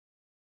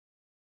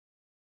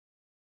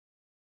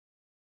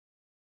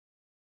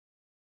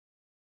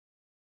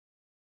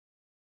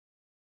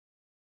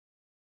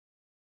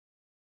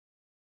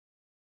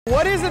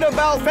What is it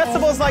about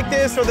festivals like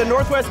this or the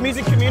Northwest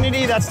music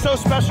community that's so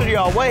special to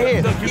y'all? What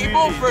is The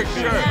people, for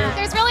sure.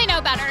 There's really no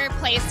better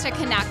place to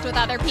connect with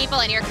other people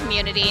in your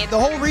community. The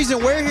whole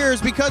reason we're here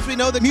is because we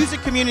know the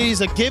music community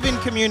is a giving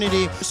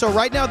community. So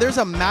right now there's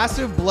a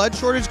massive blood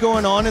shortage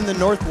going on in the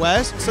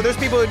Northwest. So there's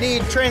people who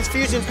need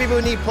transfusions, people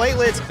who need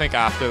platelets. I think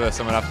after this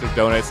I'm gonna have to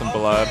donate some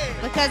blood.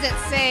 Because it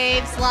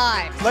saves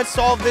lives. Let's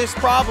solve this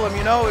problem,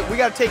 you know? We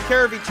gotta take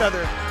care of each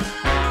other.